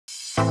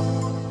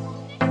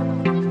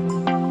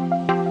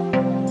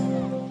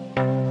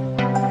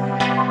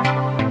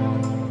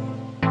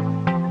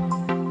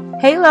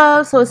Hey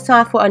love, so it's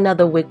time for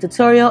another wig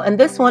tutorial, and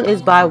this one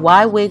is by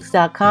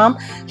YWigs.com.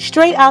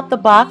 Straight out the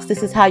box,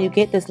 this is how you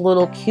get this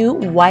little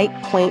cute white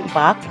quaint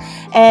box,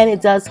 and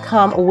it does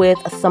come with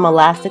some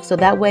elastic, so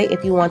that way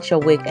if you want your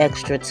wig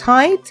extra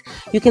tight,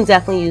 you can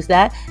definitely use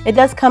that. It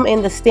does come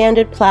in the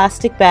standard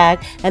plastic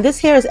bag, and this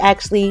here is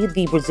actually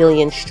the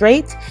Brazilian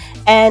straight,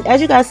 and as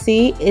you guys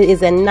see, it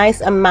is a nice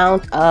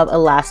amount of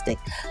elastic.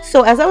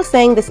 So as I was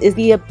saying, this is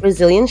the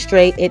Brazilian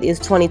straight. It is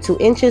 22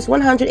 inches,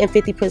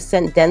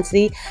 150%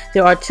 density.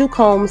 There are two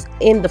combs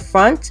in the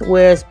front,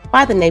 whereas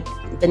by the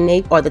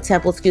nape or the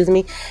temple, excuse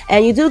me,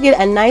 and you do get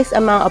a nice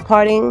amount of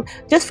parting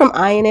just from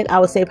eyeing it. I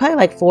would say probably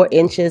like 4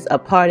 inches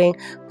of parting.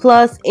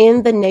 Plus,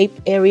 in the nape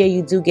area,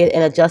 you do get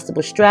an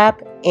adjustable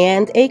strap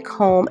and a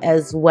comb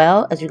as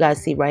well, as you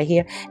guys see right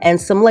here, and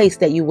some lace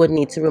that you would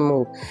need to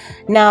remove.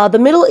 Now, the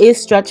middle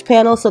is stretch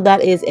panel, so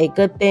that is a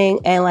good thing.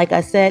 And like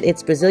I said,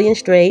 it's Brazilian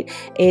straight.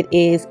 It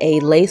is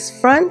a lace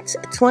front,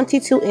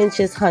 22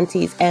 inches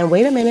hunties, and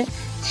wait a minute,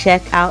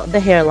 check out the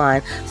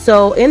hairline.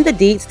 So in the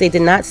deets, they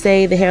did not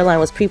say the hairline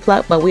was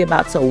pre-plucked, but we're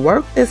about to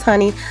work this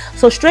honey.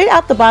 So straight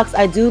out the box,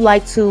 I do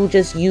like to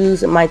just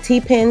use my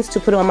T-pins to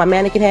put on my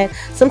mannequin head.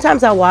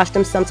 Sometimes I wash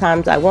them,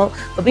 sometimes I won't,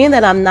 but being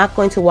that I'm not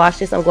going to wash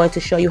this, I'm going to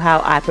show you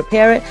how I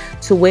prepare it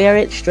to wear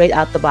it straight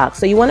out the box.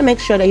 So you want to make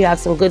sure that you have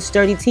some good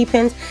sturdy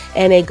T-pins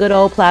and a good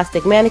old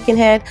plastic mannequin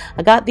head.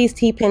 I got these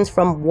T-pins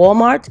from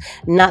Walmart,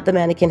 not the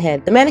mannequin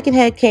head. The mannequin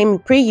head came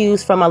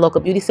pre-used from my local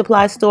beauty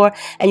supply store,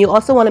 and you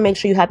also want to make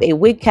sure you have a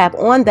wig cap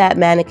on that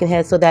mannequin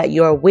head so that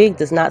your wig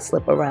does not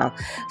slip around.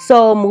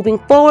 So moving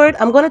forward,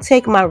 I'm going to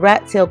take my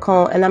rat tail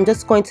comb and I'm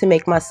just going to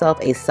make myself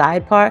a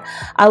side part.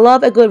 I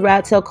love a good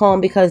rat tail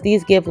comb because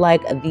these give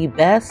like the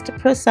best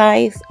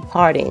precise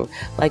parting.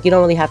 Like you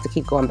don't really have to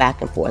keep going back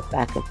and forth,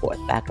 back and forth,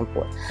 back and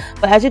forth.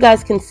 But as you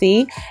guys can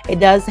see, it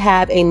does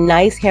have a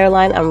nice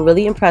hairline. I'm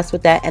really impressed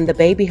with that, and the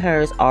baby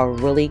hairs are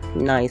really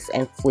nice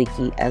and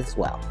fleeky as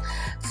well.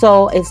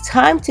 So it's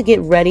time to get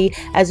ready.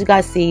 As you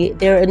guys see,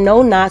 there are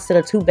no knots that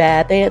are too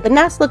bad. The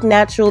knots look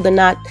natural. They're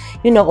not,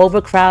 you know,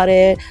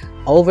 overcrowded,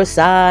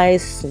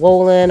 oversized,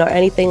 swollen, or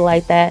anything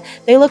like that.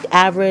 They look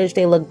average.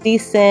 They look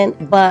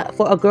decent. But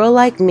for a girl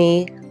like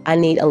me, I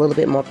need a little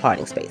bit more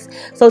parting space.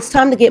 So it's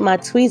time to get my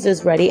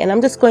tweezers ready, and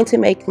I'm just going to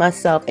make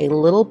myself a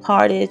little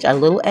partage, a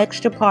little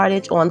extra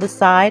partage on the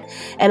side,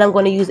 and I'm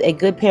going to use a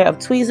good pair of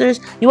tweezers.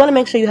 You want to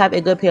make sure you have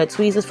a good pair of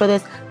tweezers for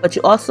this, but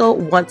you also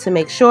want to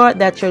make sure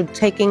that you're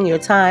taking your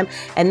time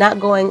and not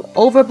going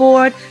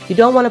overboard. You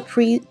don't want to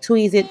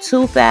pre-tweeze it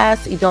too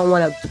fast. You don't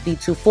want to be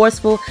too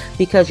forceful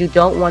because you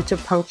don't want to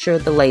puncture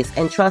the lace,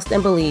 and trust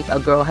and believe, a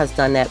girl has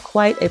done that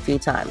quite a few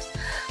times.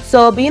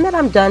 So being that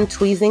I'm done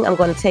tweezing, I'm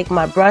going to take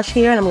my brush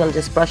here and I'm going to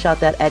just brush out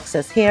that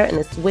excess hair in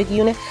this wig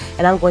unit,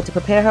 and I'm going to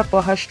prepare her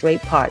for her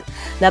straight part.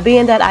 Now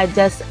being that I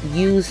just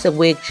used the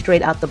wig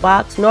straight out the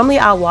box, normally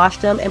I'll wash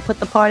them and put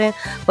the part in,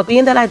 but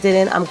being that I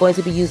didn't, I'm going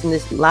to be using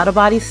this Lotta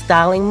Body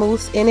styling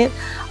mousse in it,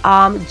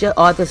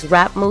 or this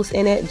wrap mousse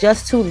in it,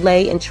 just to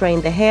lay and train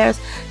the hairs.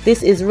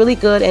 This is really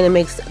good, and it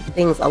makes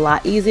things a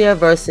lot easier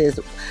versus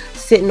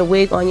sitting the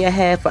wig on your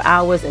head for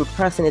hours and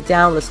pressing it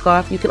down with a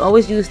scarf. You can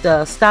always use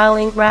the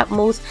styling wrap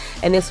mousse,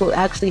 and this will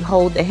actually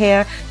hold the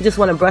hair. You just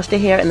want to brush the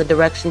hair in the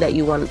direction that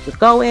you want it to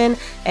go in,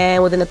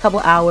 and within a couple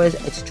hours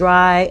it's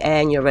dry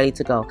and you're ready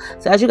to go.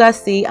 So as you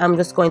guys see, I'm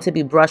just going to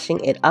be brushing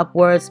it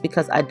upwards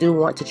because I do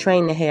want to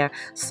train the hair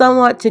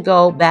somewhat to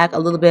go back a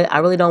little bit. I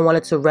really don't want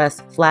it to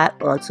rest flat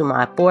onto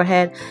my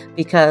forehead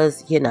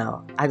because, you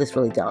know, I just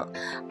really don't.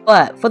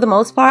 But for the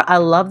most part, I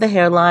love the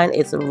hairline.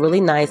 It's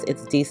really nice.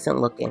 It's decent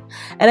looking.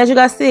 And as you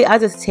guys see, I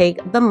just take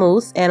the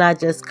mousse and I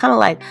just kind of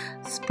like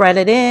spread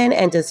it in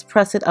and just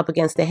press it up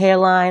against the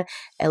hairline.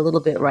 A little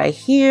bit right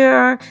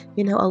here.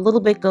 You know, a little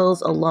bit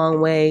goes a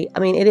long way. I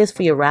mean, it is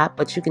for your wrap,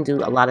 but you can do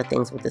a lot of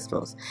things with this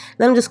mousse.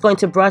 Then I'm just going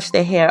to brush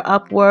the hair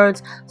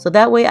upwards, so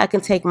that way I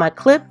can take my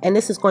clip, and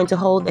this is going to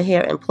hold the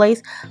hair in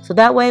place. So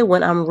that way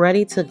when I'm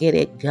ready to get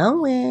it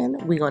going,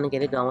 we're going to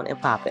get it going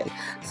and popping.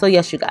 So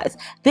yes, you guys,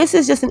 this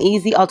is just an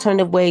easy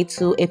alternative way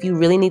to, if you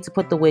really need to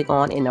put the wig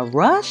on in a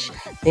rush,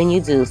 then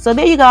you do. So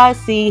there you guys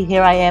see,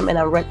 here I am and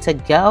I'm ready to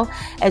go.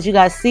 As you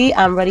guys see,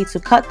 I'm ready to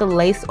cut the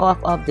lace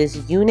off of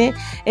this unit.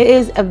 It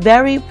is a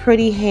very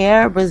pretty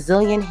hair,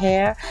 Brazilian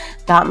hair.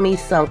 Got me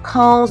some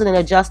combs and an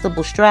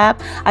adjustable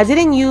strap. I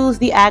didn't use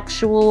the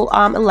actual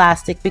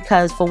elastic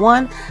because, for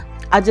one,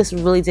 I just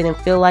really didn't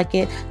feel like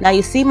it. Now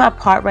you see my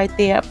part right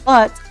there,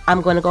 but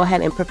I'm going to go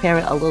ahead and prepare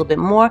it a little bit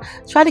more.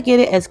 Try to get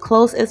it as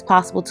close as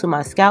possible to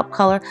my scalp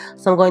color.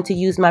 So I'm going to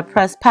use my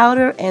pressed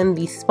powder and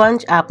the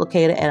sponge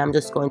applicator, and I'm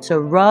just going to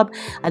rub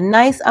a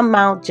nice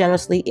amount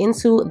generously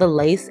into the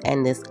lace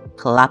and just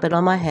clap it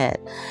on my head.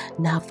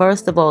 Now,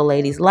 first of all,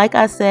 ladies, like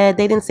I said,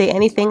 they didn't say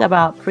anything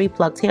about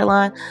pre-plucked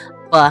hairline,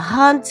 but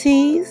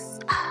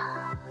hunties,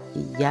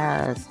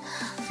 yes.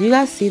 Do you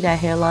guys see that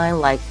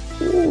hairline? Like,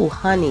 ooh,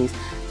 honeys.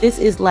 This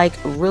is like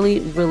really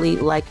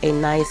like a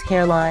nice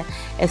hairline,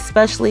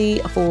 especially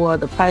for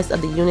the price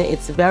of the unit.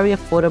 It's very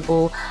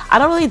affordable. I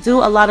don't really do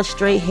a lot of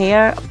straight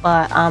hair,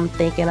 but I'm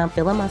thinking I'm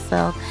feeling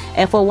myself.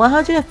 And for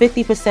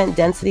 150%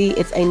 density,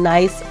 it's a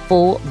nice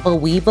full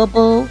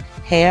weavable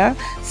hair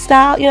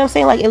style. You know what I'm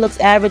saying? Like, it looks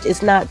average.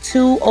 It's not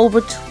too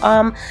over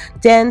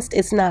dense.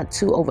 It's not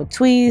too over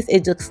tweezed.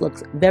 It just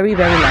looks very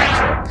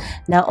natural.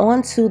 Now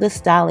on to the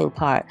styling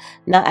part.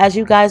 Now, as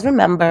you guys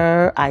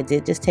remember, I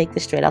did just take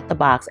this straight out the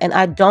box, and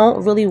I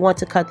don't really want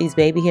to cut these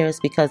baby hairs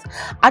because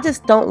I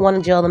just don't want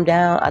to gel them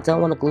down. I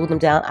don't want to glue them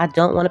down. I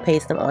don't want to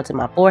paste them onto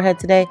my forehead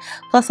today.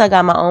 Plus, I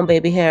got my own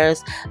baby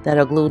hairs that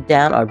are glued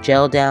down or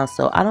gel down,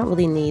 so I don't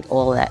really need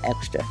all that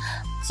extra.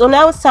 So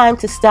now it's time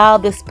to style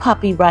this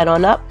puppy right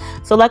on up.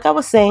 So like I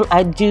was saying,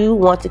 I do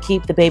want to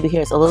keep the baby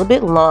hairs a little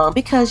bit long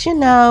because, you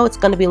know, it's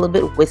going to be a little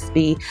bit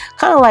wispy,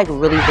 kind of like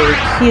really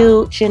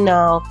cute, you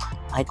know,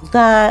 like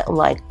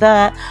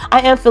that.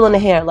 I am feeling the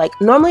hair. Like,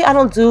 normally I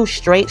don't do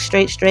straight,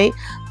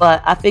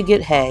 but I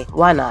figured, hey,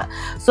 why not?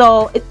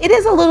 So it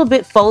is a little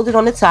bit folded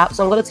on the top,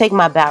 so I'm going to take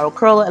my barrel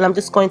curler and I'm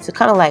just going to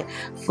kind of like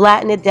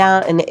flatten it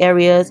down in the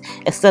areas.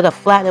 Instead of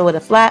flattening with a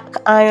flat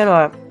iron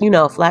or, you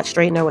know, flat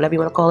straightener, whatever you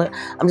want to call it,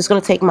 I'm just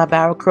going to take my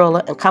barrel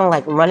curler and kind of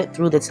like run it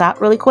through the top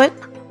really quick.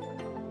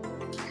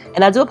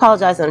 And I do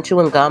apologize that I'm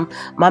chewing gum.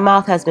 My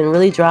mouth has been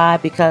really dry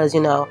because,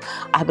 you know,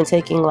 I've been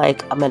taking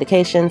like a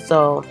medication,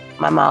 so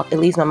it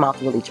leaves my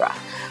mouth really dry.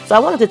 So I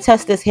wanted to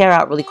test this hair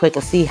out really quick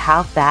and see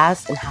how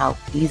fast and how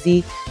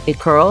easy it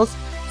curls.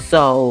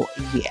 So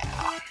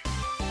yeah,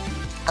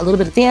 a little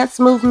bit of dance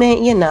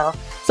movement, you know.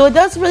 So it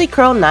does really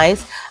curl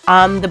nice.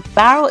 The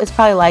barrel is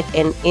probably like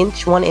an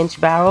 1 inch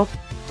barrel.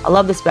 I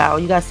love this barrel.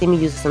 You guys see me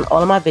use this in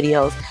all of my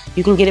videos.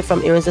 You can get it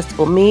from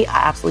Irresistible Me.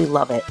 I absolutely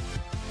love it.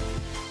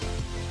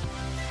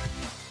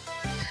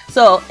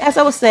 So, as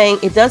I was saying,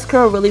 it does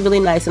curl really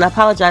nice, and I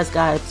apologize,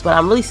 guys, but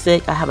I'm really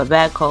sick. I have a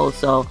bad cold,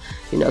 so,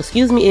 you know,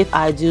 excuse me if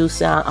I do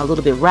sound a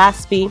little bit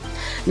raspy.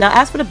 Now,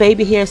 as for the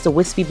baby hairs, the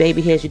wispy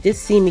baby hairs, you did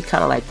see me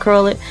kind of like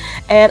curl it,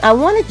 and I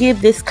want to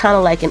give this kind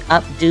of like an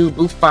updo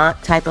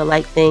bouffant type of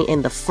like thing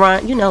in the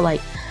front, you know,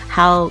 like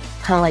how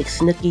kind of like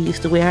Snooki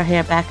used to wear her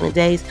hair back in the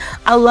days.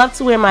 I love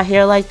to wear my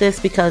hair like this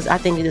because I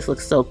think it just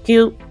looks so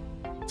cute.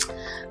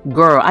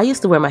 Girl, I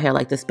used to wear my hair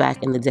like this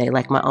back in the day,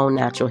 like my own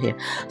natural hair.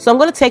 So I'm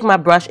going to take my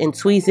brush and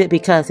tweeze it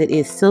because it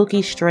is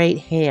silky straight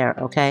hair,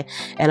 okay?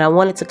 And I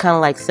want it to kind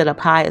of like sit up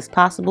high as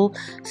possible.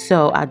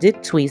 So I did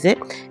tweeze it.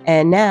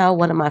 And now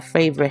one of my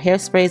favorite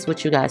hairsprays,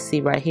 which you guys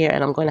see right here,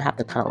 and I'm going to have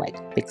to kind of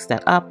like fix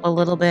that up a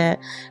little bit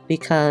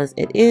because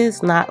it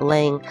is not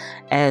laying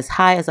as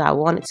high as I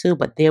want it to,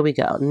 but there we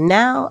go.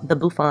 Now the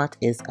bouffant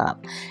is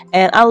up.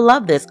 And I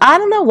love this. I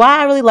don't know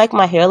why I really like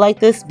my hair like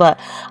this, but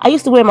I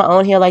used to wear my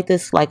own hair like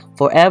this like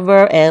forever.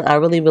 And I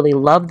really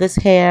love this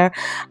hair,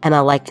 and I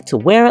like to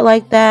wear it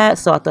like that,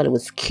 so I thought it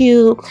was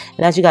cute.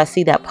 And as you guys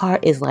see, that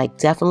part is like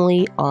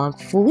definitely on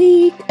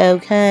fleek,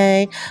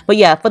 okay? But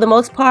yeah, for the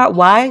most part,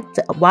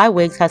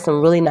 YWigs has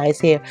some really nice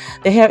hair.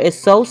 The hair is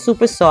so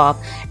super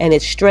soft, and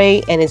it's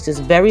straight, and it's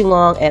just very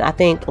long, and I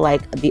think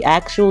like the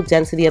actual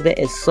density of it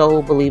is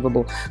so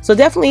believable. So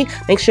definitely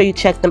make sure you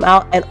check them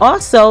out, and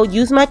also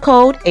use my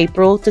code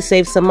April to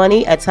save some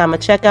money at time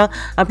of checkout.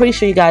 I'm pretty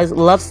sure you guys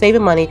love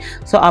saving money,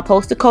 so I'll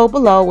post the code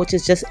below, which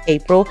is just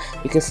April.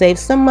 You can save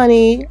some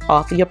money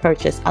off of your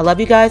purchase. I love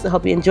you guys. I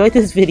hope you enjoyed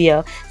this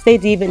video. Stay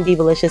diva and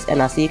divalicious,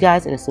 and I'll see you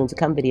guys in a soon to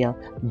come video.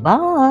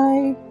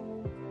 Bye.